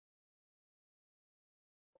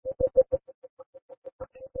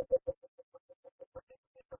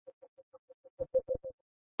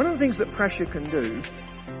things that pressure can do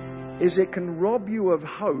is it can rob you of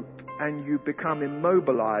hope and you become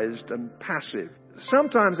immobilized and passive.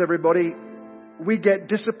 Sometimes, everybody, we get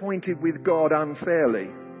disappointed with God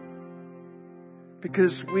unfairly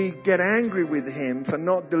because we get angry with Him for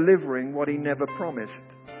not delivering what He never promised.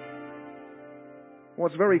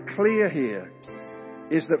 What's very clear here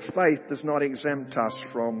is that faith does not exempt us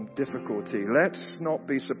from difficulty. Let's not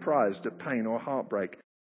be surprised at pain or heartbreak.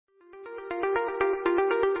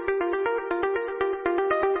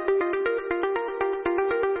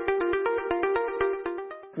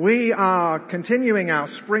 We are continuing our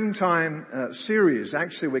springtime series.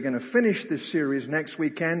 Actually, we're going to finish this series next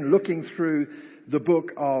weekend, looking through the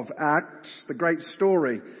book of Acts, the great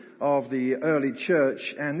story of the early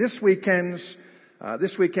church. And this weekend's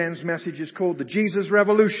message is called The Jesus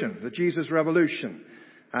Revolution. The Jesus Revolution.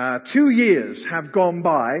 2 years have gone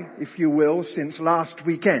by, if you will, since last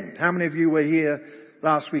weekend. How many of you were here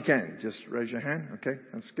last weekend? Just raise your hand. Okay,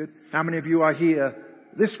 that's good. How many of you are here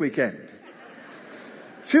this weekend?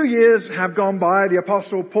 2 years have gone by. The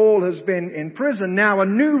Apostle Paul has been in prison. Now a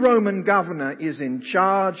new Roman governor is in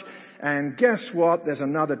charge. And guess what? There's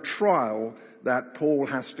another trial that Paul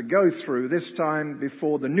has to go through, this time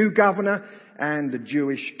before the new governor and the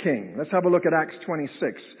Jewish king. Let's have a look at Acts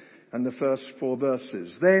 26 and the first 4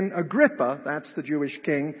 verses. Then Agrippa, that's the Jewish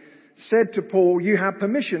king, said to Paul, "You have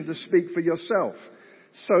permission to speak for yourself."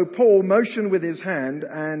 So Paul motioned with his hand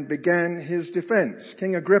and began his defense.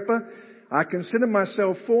 "King Agrippa, I consider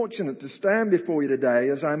myself fortunate to stand before you today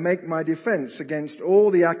as I make my defense against all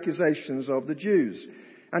the accusations of the Jews,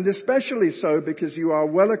 and especially so because you are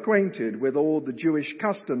well acquainted with all the Jewish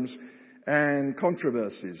customs and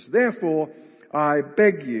controversies. Therefore, I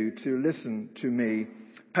beg you to listen to me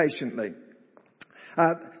patiently."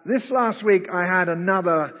 This last week I had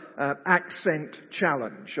another accent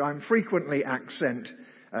challenge. I'm frequently accent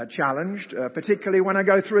challenged, particularly when I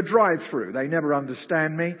go through a drive-through. They never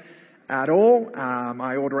understand me at all.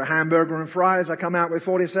 I order a hamburger and fries. I come out with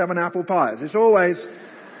 47 apple pies. It's always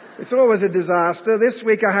a disaster. This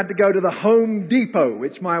week I had to go to the Home Depot,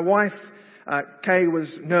 which my wife, Kay,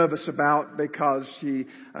 was nervous about because she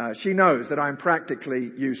knows that I'm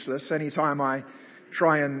practically useless. Anytime I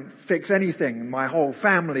try and fix anything, my whole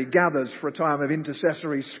family gathers for a time of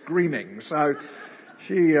intercessory screaming. So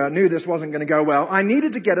she knew this wasn't going to go well. I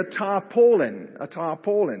needed to get a tarpaulin.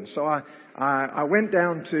 So I went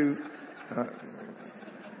down to...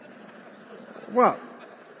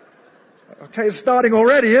 Okay, it's starting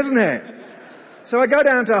already, isn't it? So I go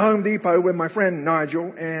down to Home Depot with my friend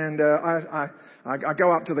Nigel, and I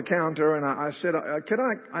go up to the counter and I said, I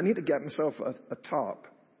need to get myself a tarp.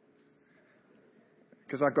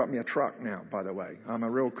 Because I got me a truck now, by the way. I'm a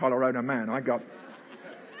real Colorado man. I got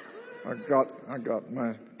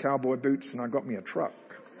my cowboy boots and I got me a truck.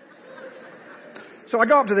 So I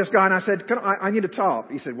go up to this guy and I said, I need a tarp.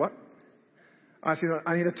 He said, "What?" I said,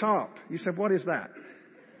 "I need a tarp." He said, "What is that?"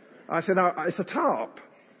 I said, "It's a tarp."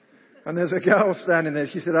 And there's a girl standing there.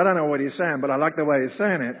 She said, "I don't know what he's saying, but I like the way he's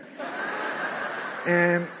saying it."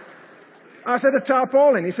 And I said, "A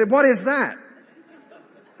tarpaulin." He said, "What is that?"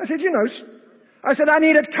 I said, I said, "I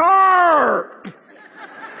need a tarp."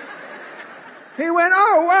 He went,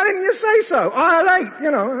 "Oh, why didn't you say so?"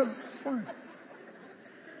 That's fine.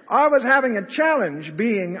 I was having a challenge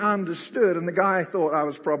being understood, and the guy thought I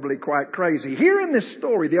was probably quite crazy. Here in this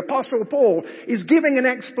story, the Apostle Paul is giving an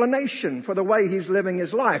explanation for the way he's living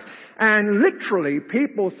his life. And literally,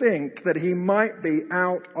 people think that he might be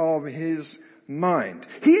out of his mind.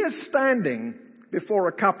 He is standing before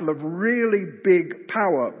a couple of really big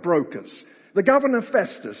power brokers. The governor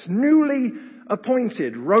Festus, newly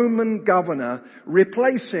appointed Roman governor,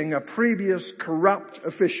 replacing a previous corrupt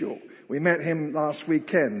official. We met him last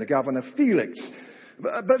weekend, the governor Felix.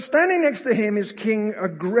 But standing next to him is King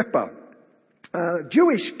Agrippa, a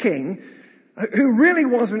Jewish king who really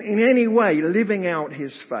wasn't in any way living out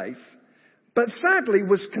his faith, but sadly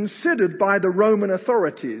was considered by the Roman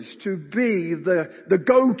authorities to be the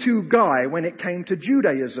go-to guy when it came to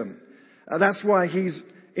Judaism. That's why he's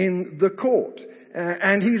in the court.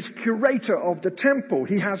 And he's curator of the temple.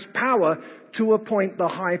 He has power to appoint the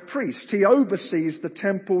high priest. He oversees the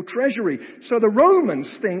temple treasury. So the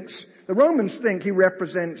Romans think he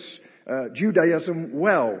represents Judaism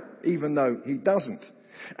well, even though he doesn't.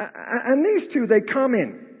 And these two, they come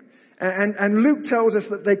in. And Luke tells us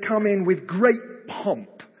that they come in with great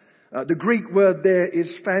pomp. The Greek word there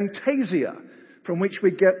is fantasia, from which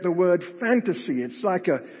we get the word fantasy. It's like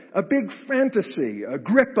a big fantasy.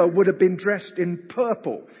 Agrippa would have been dressed in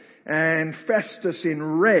purple and Festus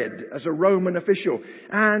in red as a Roman official.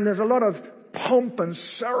 And there's a lot of pomp and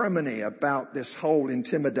ceremony about this whole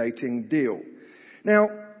intimidating deal. Now,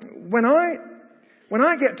 when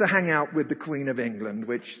I get to hang out with the Queen of England,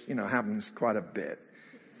 which, happens quite a bit,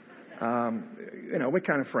 we're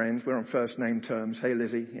kind of friends. We're on first name terms. Hey,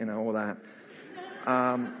 Lizzie, all that.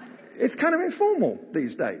 It's kind of informal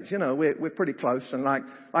these days. We're pretty close. And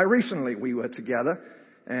recently we were together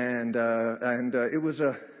and it was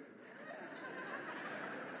a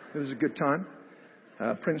good time.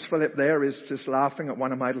 Prince Philip there is just laughing at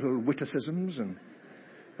one of my little witticisms, and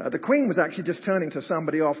the Queen was actually just turning to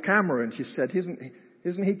somebody off camera, and she said,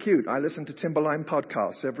 "Isn't he cute? I listen to Timberline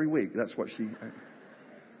podcasts every week." That's what she.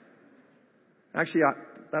 Actually,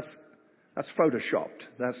 that's photoshopped.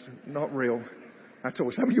 That's not real at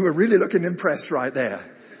all. Some of you were really looking impressed right there.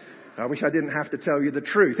 I wish I didn't have to tell you the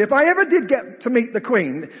truth. If I ever did get to meet the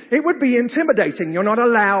Queen, it would be intimidating. You're not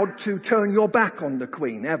allowed to turn your back on the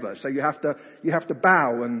Queen ever. So you have to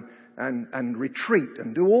bow and retreat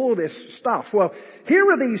and do all this stuff. Well, here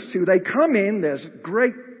are these two. They come in. There's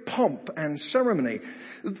great pomp and ceremony.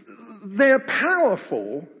 They're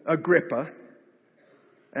powerful, Agrippa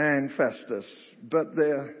and Festus, but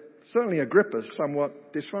certainly Agrippa's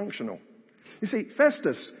somewhat dysfunctional. You see,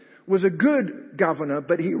 Festus was a good governor,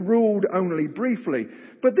 but he ruled only briefly.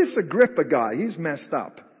 But this Agrippa guy, he's messed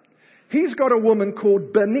up. He's got a woman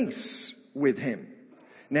called Bernice with him.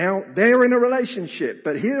 Now, they're in a relationship,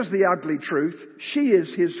 but here's the ugly truth. She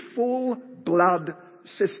is his full blood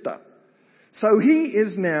sister. So he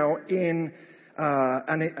is now in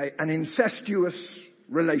an incestuous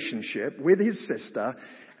relationship with his sister,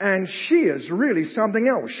 and she is really something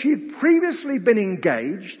else. She'd previously been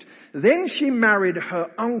engaged, then she married her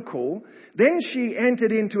uncle, then she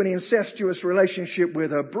entered into an incestuous relationship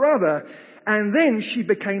with her brother, and then she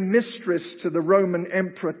became mistress to the Roman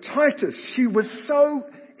Emperor Titus. She was so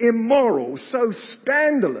immoral, so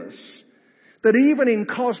scandalous, that even in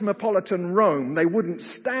cosmopolitan Rome, they wouldn't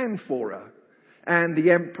stand for her. And the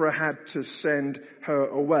emperor had to send her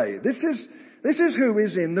away. This is who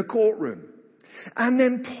is in the courtroom. And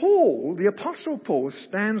then Paul, the Apostle Paul,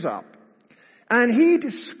 stands up and he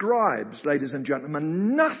describes, ladies and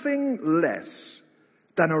gentlemen, nothing less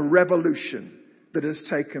than a revolution that has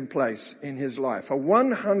taken place in his life. A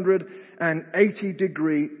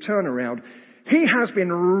 180-degree turnaround. He has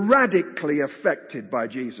been radically affected by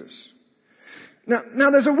Jesus. Now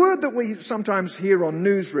there's a word that we sometimes hear on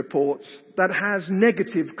news reports that has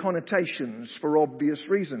negative connotations for obvious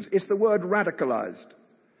reasons. It's the word radicalized.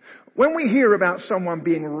 When we hear about someone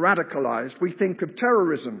being radicalized, we think of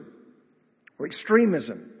terrorism or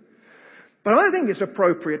extremism. But I think it's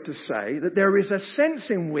appropriate to say that there is a sense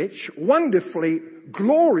in which, wonderfully,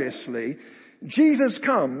 gloriously, Jesus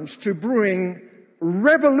comes to bring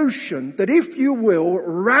revolution that, if you will,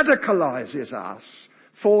 radicalizes us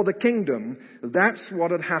for the kingdom. That's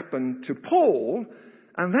what had happened to Paul,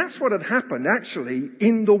 and that's what had happened actually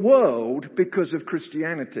in the world because of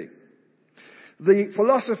Christianity. The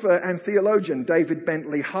philosopher and theologian David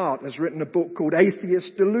Bentley Hart has written a book called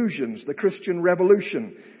Atheist Delusions, the Christian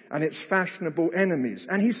Revolution and its Fashionable Enemies.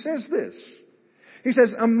 And he says this. He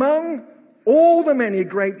says, among all the many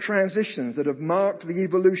great transitions that have marked the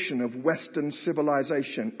evolution of Western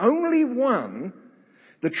civilization, only one,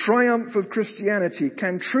 the triumph of Christianity,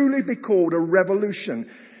 can truly be called a revolution,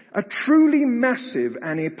 a truly massive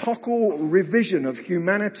and epochal revision of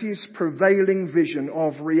humanity's prevailing vision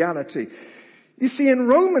of reality. You see, in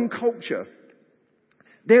Roman culture,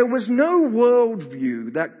 there was no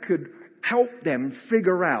worldview that could help them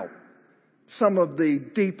figure out some of the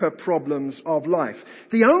deeper problems of life.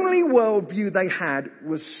 The only worldview they had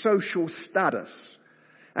was social status.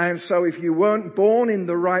 And so if you weren't born in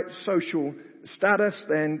the right social status,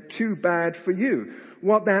 then too bad for you.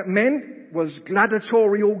 What that meant was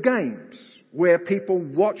gladiatorial games, where people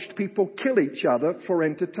watched people kill each other for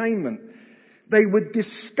entertainment. They would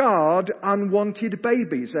discard unwanted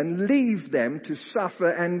babies and leave them to suffer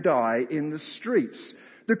and die in the streets.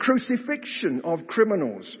 The crucifixion of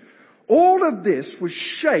criminals. All of this was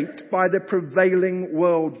shaped by the prevailing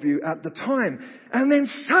worldview at the time. And then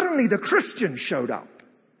suddenly the Christians showed up.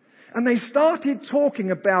 And they started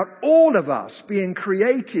talking about all of us being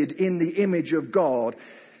created in the image of God.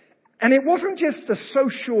 And it wasn't just a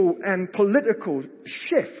social and political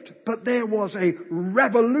shift, but there was a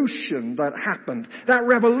revolution that happened. That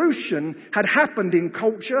revolution had happened in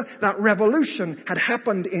culture. That revolution had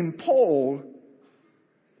happened in Paul.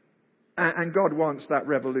 And God wants that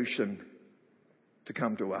revolution to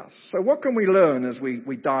come to us. So what can we learn as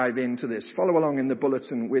we dive into this? Follow along in the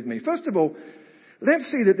bulletin with me. First of all, let's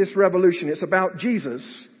see that this revolution is about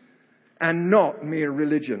Jesus and not mere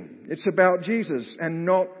religion. It's about Jesus and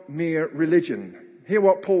not mere religion. Hear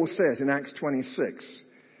what Paul says in Acts 26.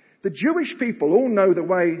 The Jewish people all know the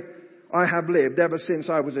way I have lived ever since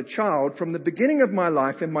I was a child, from the beginning of my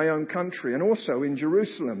life in my own country and also in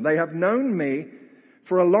Jerusalem. They have known me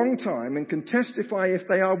for a long time and can testify, if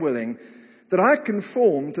they are willing, that I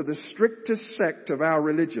conform to the strictest sect of our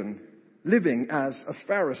religion, living as a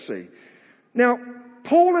Pharisee. Now,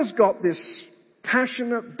 Paul has got this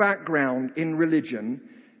passionate background in religion,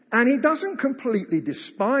 and he doesn't completely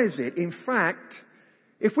despise it. In fact,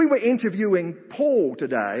 if we were interviewing Paul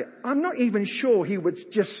today, I'm not even sure he would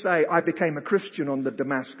just say, I became a Christian on the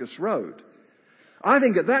Damascus Road. I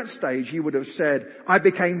think at that stage he would have said, I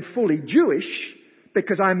became fully Jewish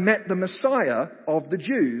because I met the Messiah of the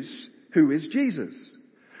Jews, who is Jesus.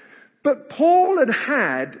 But Paul had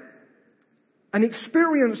had an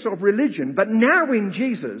experience of religion, but now in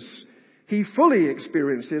Jesus, he fully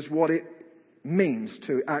experiences what it means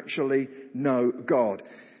to actually know God.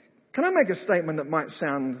 Can I make a statement that might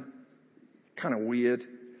sound kind of weird?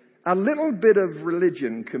 A little bit of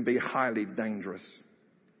religion can be highly dangerous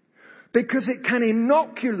because it can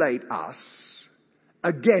inoculate us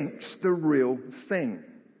against the real thing.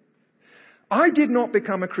 I did not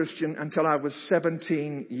become a Christian until I was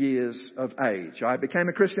 17 years of age. I became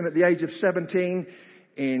a Christian at the age of 17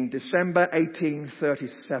 in December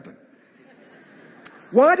 1837.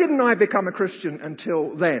 Why didn't I become a Christian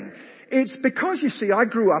until then? It's because, you see, I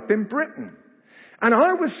grew up in Britain. And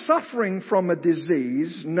I was suffering from a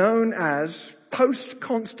disease known as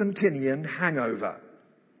post-Constantinian hangover.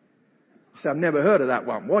 So I've never heard of that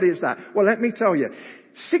one. What is that? Well, let me tell you.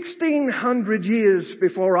 1600 years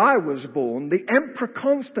before I was born, the Emperor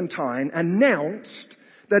Constantine announced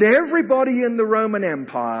that everybody in the Roman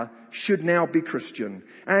Empire should now be Christian.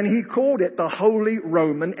 And he called it the Holy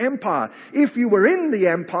Roman Empire. If you were in the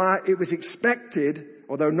empire, it was expected,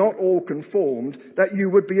 although not all conformed, that you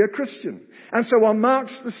would be a Christian. And so on March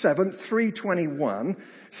the 7th, 321,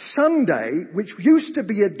 Sunday, which used to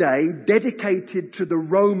be a day dedicated to the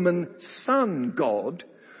Roman sun god,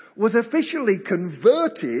 was officially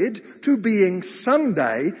converted to being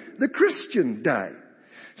Sunday, the Christian day.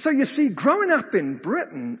 So you see, growing up in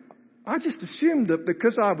Britain, I just assumed that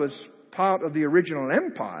because I was part of the original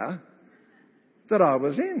empire, that I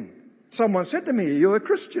was in. Someone said to me, "Are you a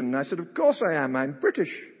Christian?" And I said, "Of course I am. I'm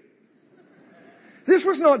British." This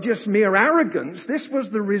was not just mere arrogance. This was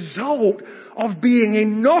the result of being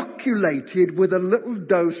inoculated with a little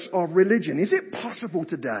dose of religion. Is it possible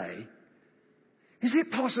today? Is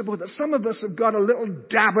it possible that some of us have got a little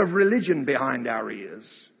dab of religion behind our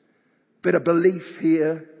ears? Bit of belief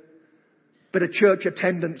here, bit of church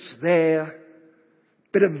attendance there,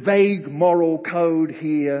 bit of vague moral code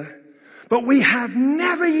here. But we have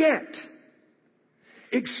never yet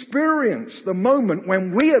experienced the moment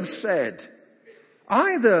when we have said,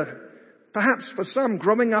 either perhaps for some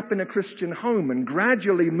growing up in a Christian home and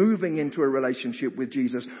gradually moving into a relationship with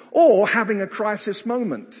Jesus, or having a crisis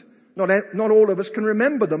moment. Not all of us can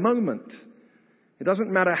remember the moment. It doesn't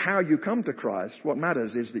matter how you come to Christ. What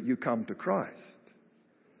matters is that you come to Christ.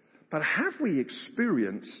 But have we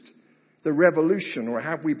experienced the revolution, or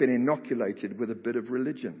have we been inoculated with a bit of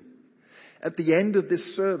religion? At the end of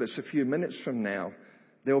this service, a few minutes from now,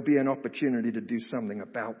 there will be an opportunity to do something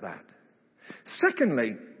about that.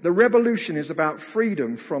 Secondly, the revolution is about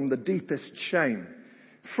freedom from the deepest shame.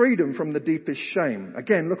 Freedom from the deepest shame.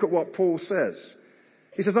 Again, look at what Paul says.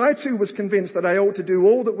 He says, I too was convinced that I ought to do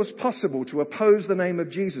all that was possible to oppose the name of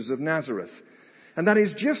Jesus of Nazareth. And that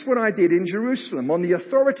is just what I did in Jerusalem. On the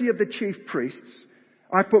authority of the chief priests,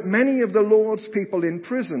 I put many of the Lord's people in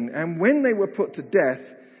prison. And when they were put to death,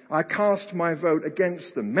 I cast my vote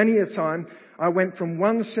against them. Many a time I went from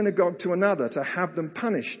one synagogue to another to have them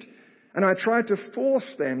punished. And I tried to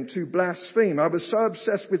force them to blaspheme. I was so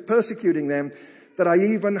obsessed with persecuting them that I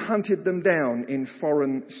even hunted them down in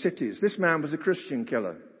foreign cities. This man was a Christian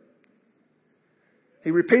killer.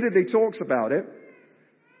 He repeatedly talks about it.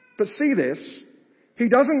 But see this, he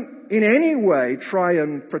doesn't in any way try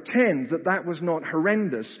and pretend that that was not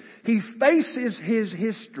horrendous. He faces his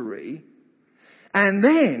history, and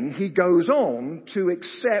then he goes on to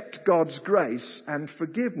accept God's grace and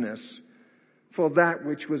forgiveness for that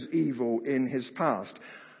which was evil in his past.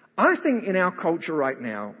 I think in our culture right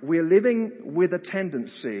now, we're living with a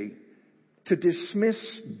tendency to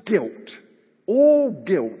dismiss guilt, all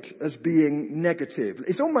guilt, as being negative.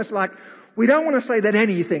 It's almost like we don't want to say that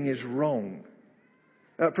anything is wrong.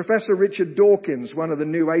 Professor Richard Dawkins, one of the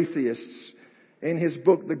new atheists, in his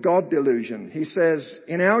book, The God Delusion, he says,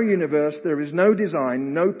 in our universe there is no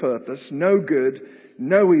design, no purpose, no good,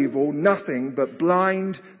 no evil, nothing but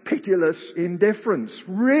blind, pitiless indifference.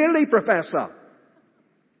 Really, Professor?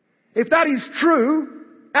 If that is true,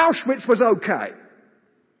 Auschwitz was okay.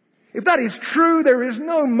 If that is true, there is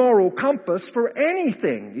no moral compass for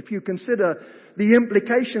anything if you consider the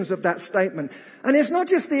implications of that statement. And it's not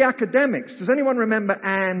just the academics. Does anyone remember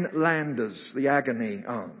Anne Landers, the agony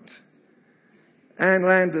aunt? Anne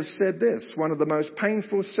Landers said this: one of the most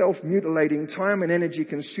painful, self-mutilating, time and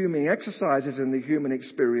energy-consuming exercises in the human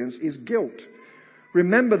experience is guilt.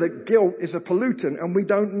 Remember that guilt is a pollutant and we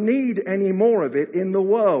don't need any more of it in the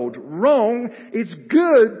world. Wrong. It's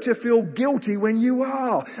good to feel guilty when you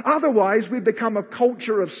are. Otherwise, we become a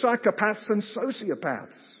culture of psychopaths and sociopaths.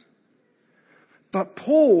 But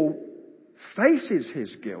Paul faces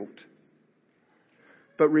his guilt,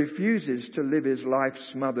 but refuses to live his life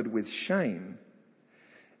smothered with shame.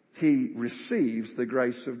 He receives the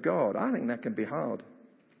grace of God. I think that can be hard.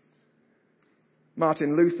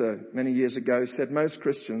 Martin Luther, many years ago, said most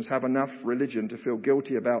Christians have enough religion to feel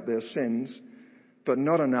guilty about their sins, but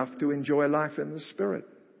not enough to enjoy life in the Spirit.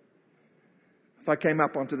 If I came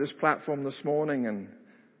up onto this platform this morning and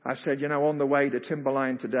I said, on the way to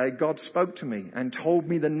Timberline today, God spoke to me and told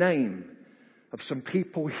me the name of some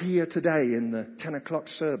people here today in the 10 o'clock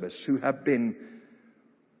service who have been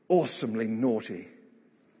awesomely naughty.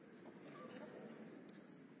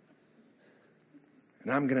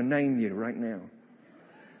 And I'm going to name you right now.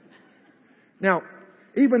 Now,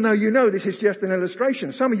 even though this is just an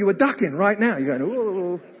illustration, some of you are ducking right now. You're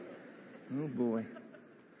going, oh boy.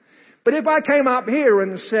 But if I came up here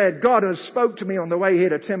and said, God has spoke to me on the way here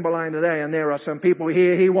to Timberline today, and there are some people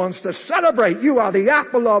here He wants to celebrate. You are the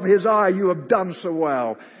apple of His eye. You have done so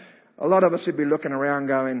well. A lot of us would be looking around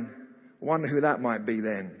going, wonder who that might be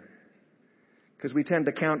then. Because we tend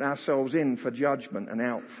to count ourselves in for judgment and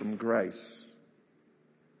out from grace.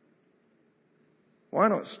 Why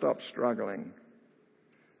not stop struggling?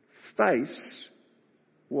 Face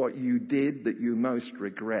what you did that you most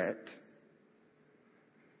regret,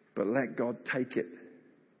 but let God take it.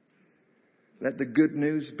 Let the good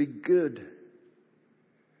news be good.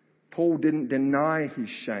 Paul didn't deny his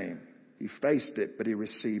shame. He faced it, but he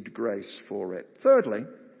received grace for it. Thirdly,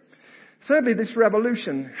 this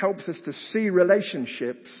revolution helps us to see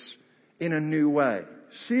relationships in a new way.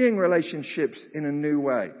 Seeing relationships in a new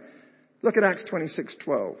way. Look at Acts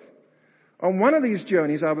 26:12. On one of these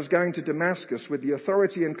journeys, I was going to Damascus with the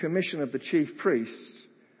authority and commission of the chief priests.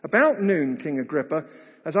 About noon, King Agrippa,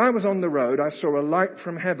 as I was on the road, I saw a light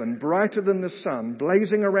from heaven, brighter than the sun,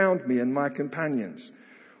 blazing around me and my companions.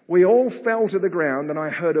 We all fell to the ground, and I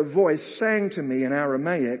heard a voice saying to me in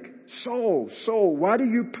Aramaic, Saul, Saul, why do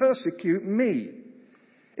you persecute me?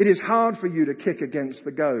 It is hard for you to kick against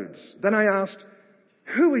the goads. Then I asked,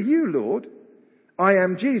 Who are you, Lord? I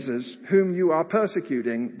am Jesus, whom you are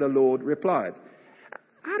persecuting, the Lord replied.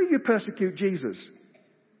 How do you persecute Jesus?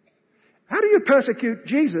 How do you persecute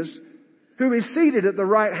Jesus, who is seated at the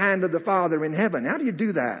right hand of the Father in heaven? How do you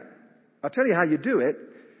do that? I'll tell you how you do it.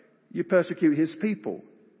 You persecute His people.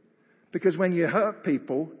 Because when you hurt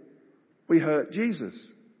people, we hurt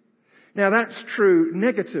Jesus. Now that's true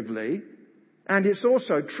negatively, and it's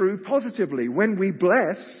also true positively. When we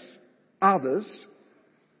bless others,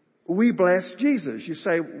 we bless Jesus. You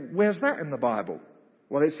say, where's that in the Bible?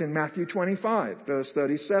 Well, it's in Matthew 25, verse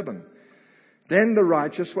 37. Then the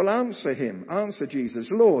righteous will answer Jesus,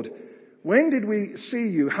 Lord, when did we see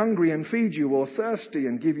you hungry and feed you, or thirsty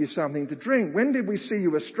and give you something to drink? When did we see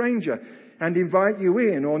you a stranger and invite you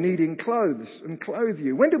in, or needing clothes and clothe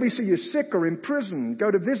you? When did we see you sick or in prison,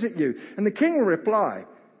 go to visit you? And the king will reply,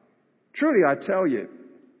 truly I tell you,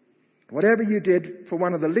 whatever you did for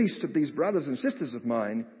one of the least of these brothers and sisters of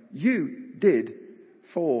mine, you did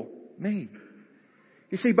for me.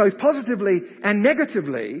 You see, both positively and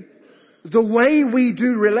negatively, the way we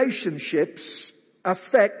do relationships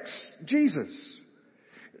affects Jesus.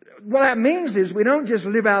 What that means is we don't just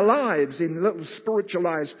live our lives in little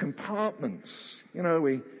spiritualized compartments.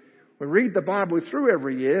 We read the Bible through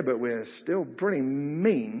every year, but we're still pretty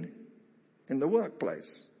mean in the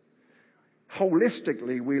workplace.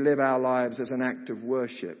 Holistically, we live our lives as an act of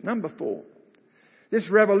worship. Number 4. This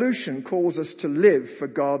revolution calls us to live for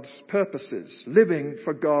God's purposes. Living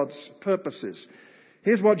for God's purposes.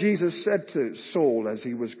 Here's what Jesus said to Saul as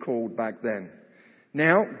he was called back then.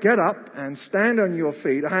 Now, get up and stand on your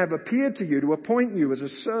feet. I have appeared to you to appoint you as a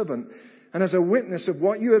servant and as a witness of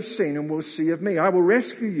what you have seen and will see of me. I will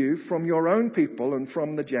rescue you from your own people and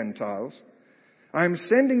from the Gentiles. I am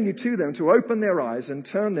sending you to them to open their eyes and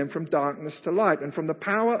turn them from darkness to light and from the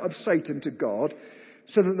power of Satan to God,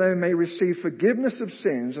 so that they may receive forgiveness of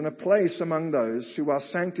sins and a place among those who are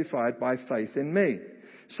sanctified by faith in me.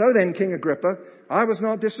 So then, King Agrippa, I was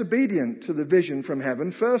not disobedient to the vision from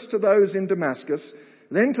heaven, first to those in Damascus,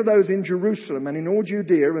 then to those in Jerusalem and in all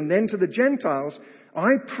Judea, and then to the Gentiles. I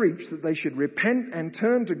preached that they should repent and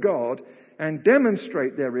turn to God and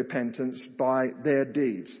demonstrate their repentance by their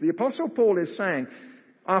deeds. The Apostle Paul is saying,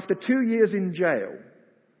 after 2 years in jail,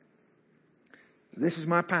 this is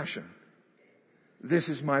my passion. This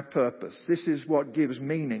is my purpose. This is what gives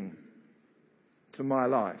meaning to my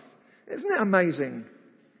life. Isn't it amazing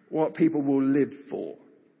what people will live for?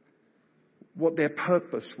 What their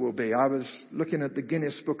purpose will be. I was looking at the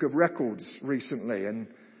Guinness Book of Records recently and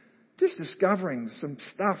just discovering some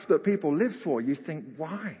stuff that people live for. You think,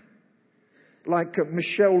 why? Like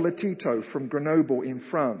Michel Letito from Grenoble in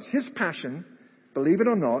France. His passion, believe it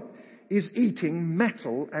or not, is eating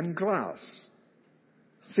metal and glass.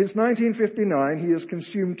 Since 1959, he has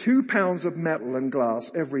consumed 2 pounds of metal and glass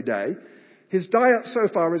every day. His diet so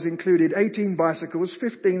far has included 18 bicycles,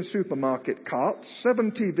 15 supermarket carts,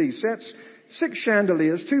 7 TV sets, 6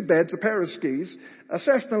 chandeliers, 2 beds, a pair of skis, a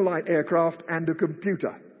Cessna light aircraft, and a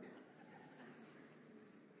computer.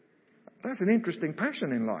 That's an interesting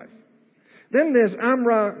passion in life. Then there's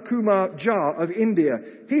Amra Kumar Jha of India.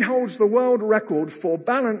 He holds the world record for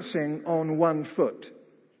balancing on 1 foot.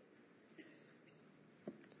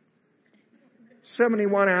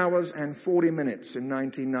 71 hours and 40 minutes in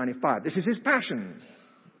 1995. This is his passion.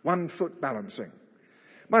 1 foot balancing.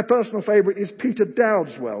 My personal favourite is Peter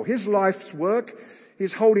Dowdeswell. His life's work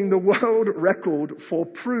is holding the world record for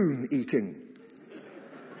prune eating.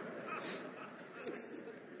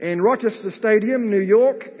 In Rochester Stadium, New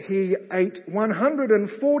York, he ate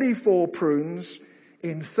 144 prunes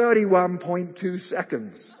in 31.2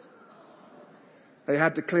 seconds. They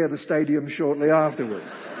had to clear the stadium shortly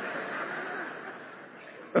afterwards.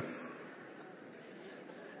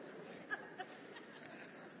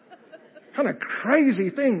 Kind of crazy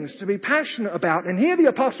things to be passionate about. And here the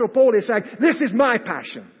Apostle Paul is saying, this is my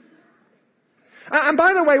passion. And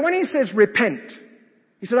by the way, when he says repent,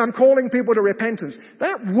 he said, I'm calling people to repentance.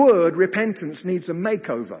 That word repentance needs a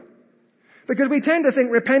makeover. Because we tend to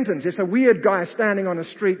think repentance is a weird guy standing on a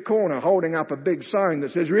street corner holding up a big sign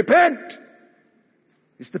that says, repent.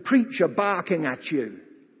 It's the preacher barking at you.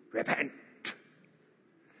 Repent.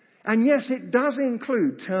 And yes, it does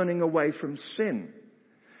include turning away from sin.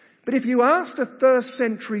 But if you asked a first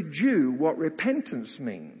century Jew what repentance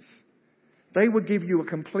means, they would give you a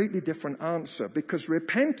completely different answer, because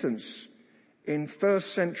repentance in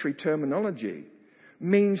first century terminology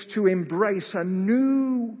means to embrace a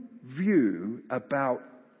new view about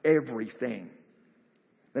everything.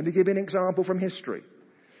 Let me give you an example from history.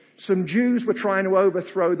 Some Jews were trying to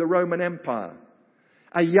overthrow the Roman Empire.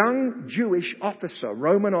 A young Jewish officer,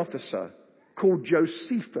 Roman officer, called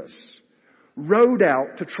Josephus, rode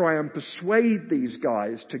out to try and persuade these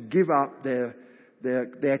guys to give up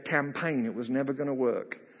their campaign. It was never going to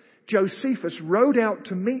work. Josephus rode out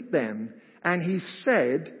to meet them, and he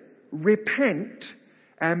said, repent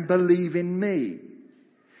and believe in me.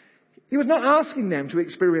 He was not asking them to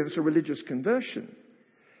experience a religious conversion.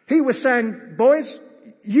 He was saying, boys,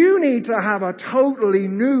 you need to have a totally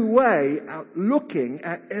new way of looking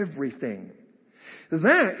at everything.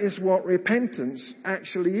 That is what repentance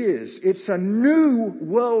actually is. It's a new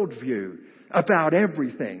worldview about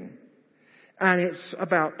everything. And it's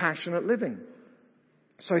about passionate living.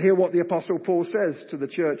 So hear what the Apostle Paul says to the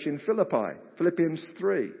church in Philippi, Philippians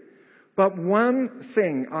 3. But one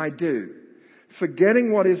thing I do,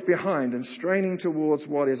 forgetting what is behind and straining towards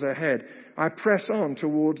what is ahead, I press on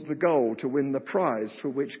towards the goal to win the prize for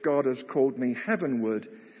which God has called me heavenward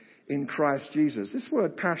in Christ Jesus. This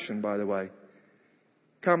word passion, by the way,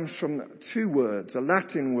 comes from 2 words, a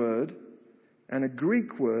Latin word and a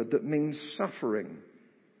Greek word that means suffering.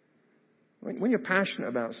 When you're passionate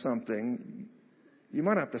about something, you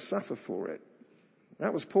might have to suffer for it.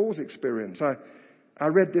 That was Paul's experience. I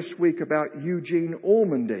read this week about Eugene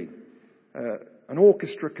Ormandy, an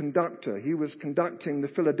orchestra conductor. He was conducting the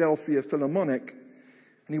Philadelphia Philharmonic,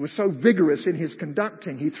 and he was so vigorous in his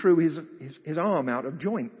conducting, he threw his arm out of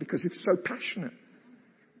joint because he was so passionate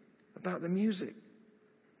about the music.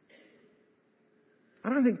 I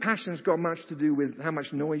don't think passion's got much to do with how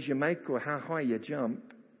much noise you make or how high you jump.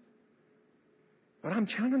 But I'm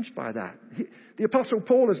challenged by that. The Apostle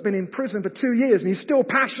Paul has been in prison for 2 years and he's still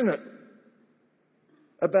passionate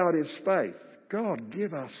about his faith. God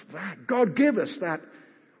give us that. God give us that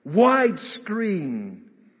widescreen,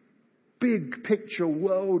 big picture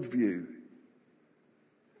worldview.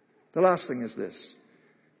 The last thing is this.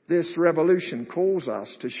 This revolution calls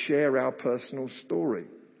us to share our personal story.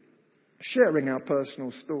 Sharing our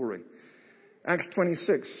personal story. Acts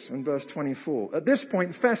 26 and verse 24. At this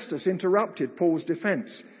point, Festus interrupted Paul's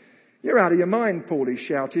defense. "You're out of your mind, Paul," he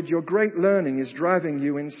shouted. "Your great learning is driving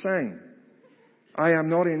you insane." "I am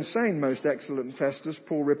not insane, most excellent Festus,"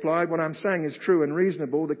 Paul replied. "What I'm saying is true and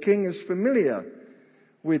reasonable. The king is familiar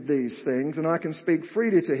with these things, and I can speak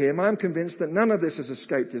freely to him. I'm convinced that none of this has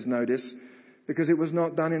escaped his notice because it was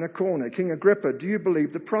not done in a corner. King Agrippa, do you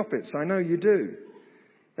believe the prophets? I know you do."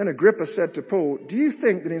 Then Agrippa said to Paul, "Do you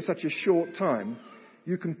think that in such a short time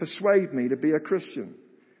you can persuade me to be a Christian?"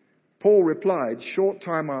 Paul replied, "Short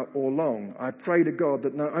time or long, I pray to God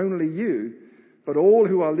that not only you, but all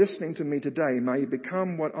who are listening to me today may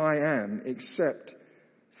become what I am, except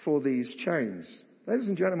for these chains." Ladies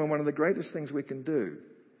and gentlemen, one of the greatest things we can do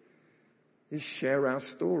is share our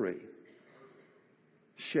story.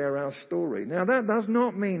 Share our story. Now, that does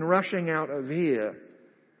not mean rushing out of here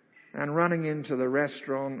and running into the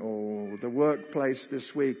restaurant or the workplace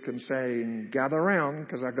this week and saying, "Gather round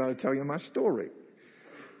because I've got to tell you my story."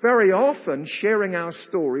 Very often, sharing our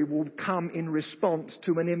story will come in response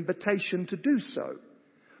to an invitation to do so.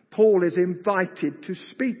 Paul is invited to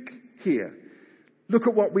speak here. Look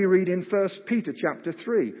at what we read in 1 Peter chapter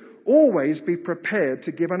 3. "Always be prepared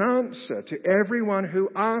to give an answer to everyone who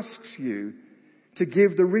asks you to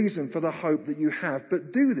give the reason for the hope that you have,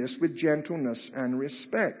 but do this with gentleness and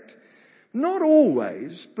respect." Not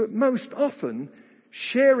always, but most often,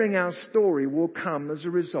 sharing our story will come as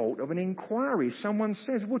a result of an inquiry. Someone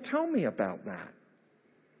says, "Well, tell me about that."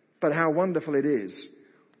 But how wonderful it is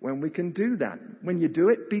when we can do that. When you do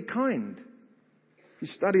it, be kind. If you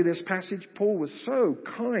study this passage, Paul was so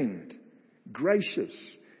kind,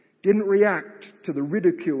 gracious, didn't react to the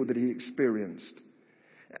ridicule that he experienced.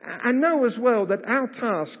 And know as well that our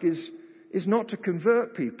task is not to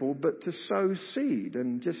convert people, but to sow seed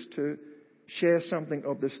and just to share something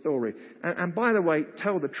of the story. And by the way,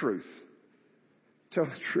 tell the truth. Tell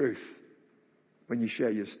the truth when you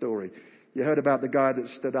share your story. You heard about the guy that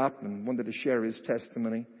stood up and wanted to share his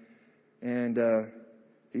testimony. And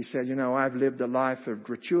he said, "I've lived a life of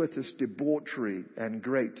gratuitous debauchery and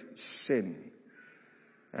great sin."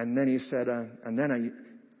 And then he said,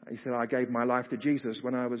 I gave my life to Jesus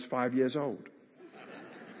when I was 5 years old.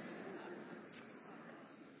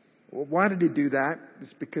 Well, why did he do that?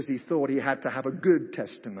 It's because he thought he had to have a good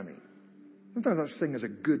testimony. There's no such thing as a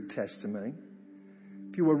good testimony.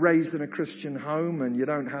 If you were raised in a Christian home and you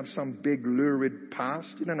don't have some big lurid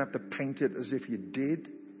past, you don't have to paint it as if you did.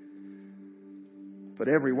 But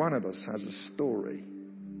every one of us has a story.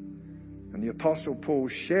 And the Apostle Paul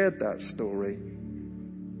shared that story.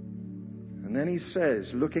 And then he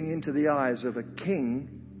says, looking into the eyes of a king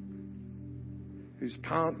who's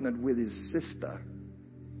partnered with his sister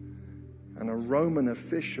and a Roman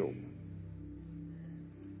official,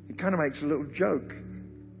 he kind of makes a little joke.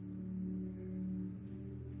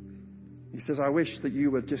 He says, "I wish that you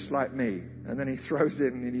were just like me." And then he throws in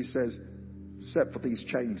and he says, "Except for these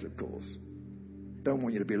chains, of course. Don't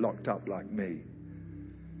want you to be locked up like me."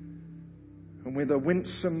 And with a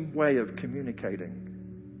winsome way of communicating,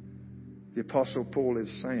 the Apostle Paul is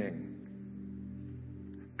saying,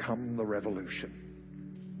 "Come the revolution.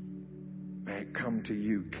 May it come to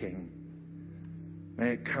you, King.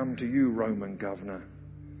 May it come to you, Roman governor.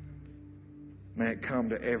 May it come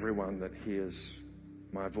to everyone that hears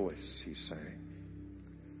my voice," he's saying.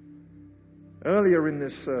 Earlier in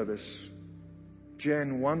this service,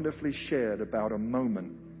 Jen wonderfully shared about a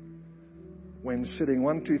moment when sitting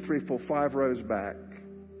 1, 2, 3, 4, 5 rows back,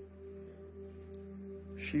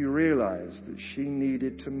 she realized that she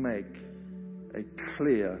needed to make a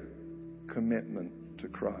clear commitment to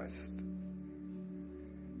Christ.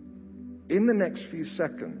 In the next few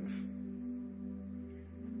seconds,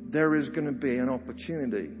 there is going to be an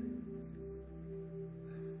opportunity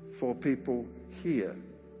for people here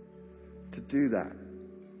to do that.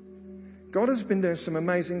 God has been doing some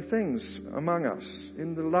amazing things among us.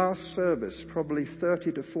 In the last service, probably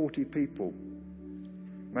 30 to 40 people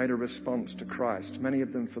made a response to Christ, many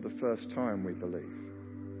of them for the first time, we believe.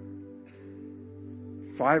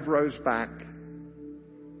 5 rows back,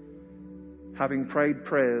 having prayed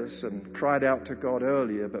prayers and cried out to God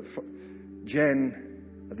earlier, but Jen,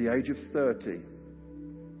 at the age of 30,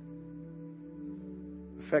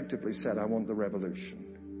 effectively said, "I want the revolution."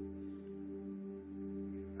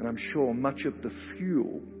 And I'm sure much of the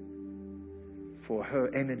fuel for her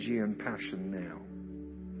energy and passion now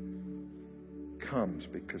comes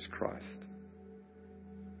because Christ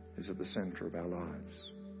is at the center of our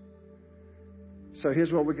lives. So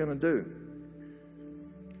here's what we're going to do.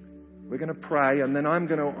 We're going to pray, and then I'm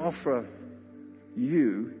going to offer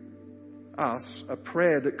us, a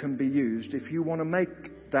prayer that can be used if you want to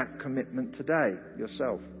make that commitment today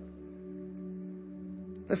yourself.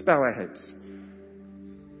 Let's bow our heads.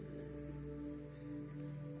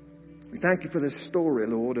 We thank you for this story,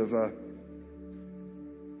 Lord, of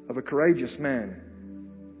a courageous man.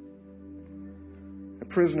 A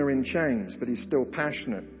prisoner in chains, but he's still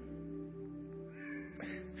passionate.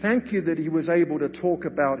 Thank you that he was able to talk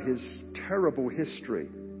about his terrible history.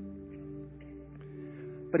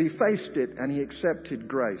 But he faced it and he accepted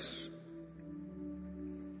grace.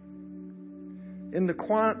 In the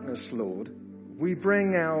quietness, Lord, we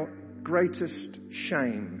bring our greatest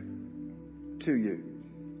shame to you.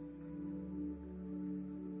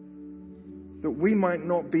 That we might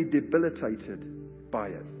not be debilitated by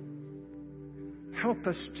it. Help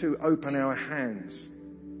us to open our hands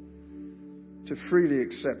to freely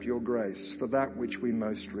accept your grace for that which we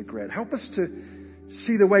most regret. Help us to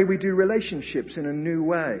see the way we do relationships in a new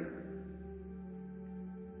way.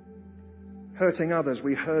 Hurting others,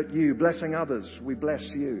 we hurt you. Blessing others, we bless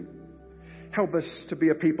you. Help us to be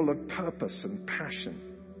a people of purpose and passion.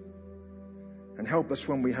 And help us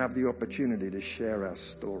when we have the opportunity to share our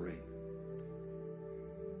story.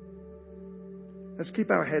 Let's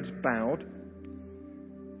keep our heads bowed.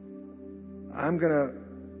 I'm going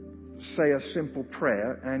to say a simple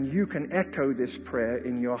prayer, and you can echo this prayer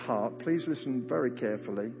in your heart. Please listen very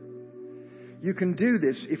carefully. You can do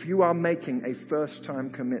this if you are making a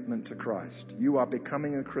first-time commitment to Christ. You are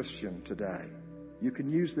becoming a Christian today. You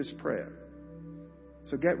can use this prayer.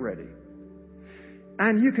 So get ready.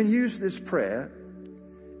 And you can use this prayer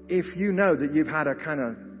if you know that you've had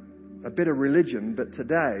a bit of religion, but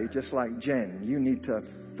today, just like Jen, you need to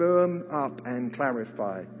firm up and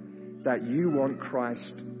clarify that you want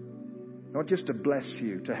Christ not just to bless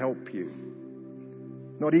you, to help you.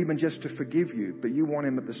 Not even just to forgive you, but you want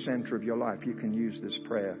him at the center of your life. You can use this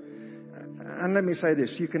prayer. And let me say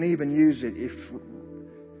this, you can even use it if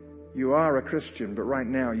you are a Christian, but right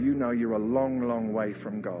now you know you're a long, long way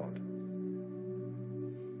from God.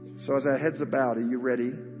 So as our heads are bowed, are you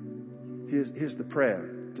ready? Here's the prayer.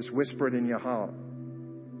 Just whisper it in your heart.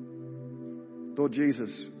 Lord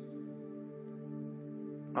Jesus,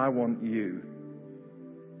 I want you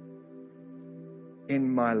in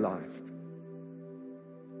my life.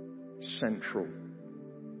 Central,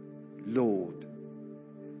 Lord,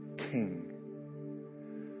 King.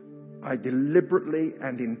 I deliberately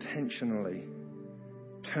and intentionally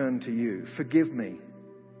turn to you. Forgive me.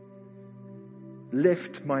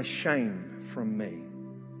 Lift my shame from me.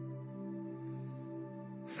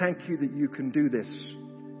 Thank you that you can do this.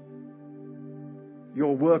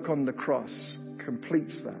 Your work on the cross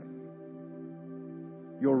completes that.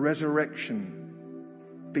 Your resurrection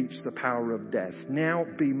beats the power of death. Now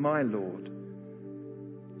be my Lord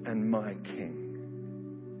and my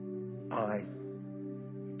King. I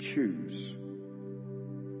choose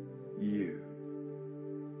you.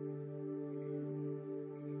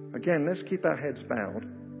 Again, let's keep our heads bowed.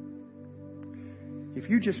 If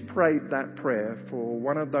you just prayed that prayer for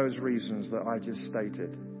one of those reasons that I just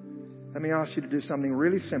stated, let me ask you to do something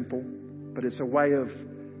really simple, but it's a way of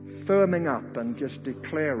firming up and just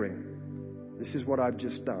declaring, this is what I've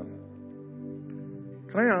just done.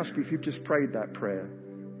 Can I ask you, if you've just prayed that prayer,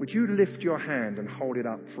 would you lift your hand and hold it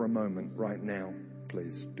up for a moment right now,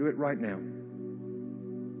 please? Do it right now.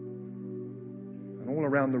 And all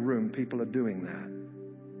around the room, people are doing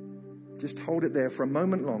that. Just hold it there for a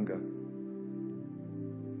moment longer.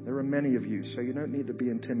 There are many of you, so you don't need to be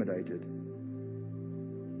intimidated.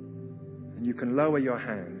 And you can lower your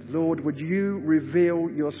hand. Lord, would you reveal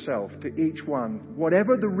yourself to each one,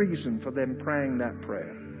 whatever the reason for them praying that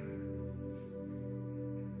prayer.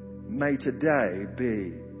 May today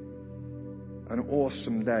be an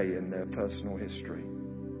awesome day in their personal history.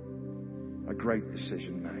 A great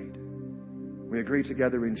decision made. We agree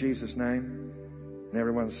together in Jesus' name. And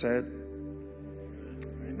everyone said,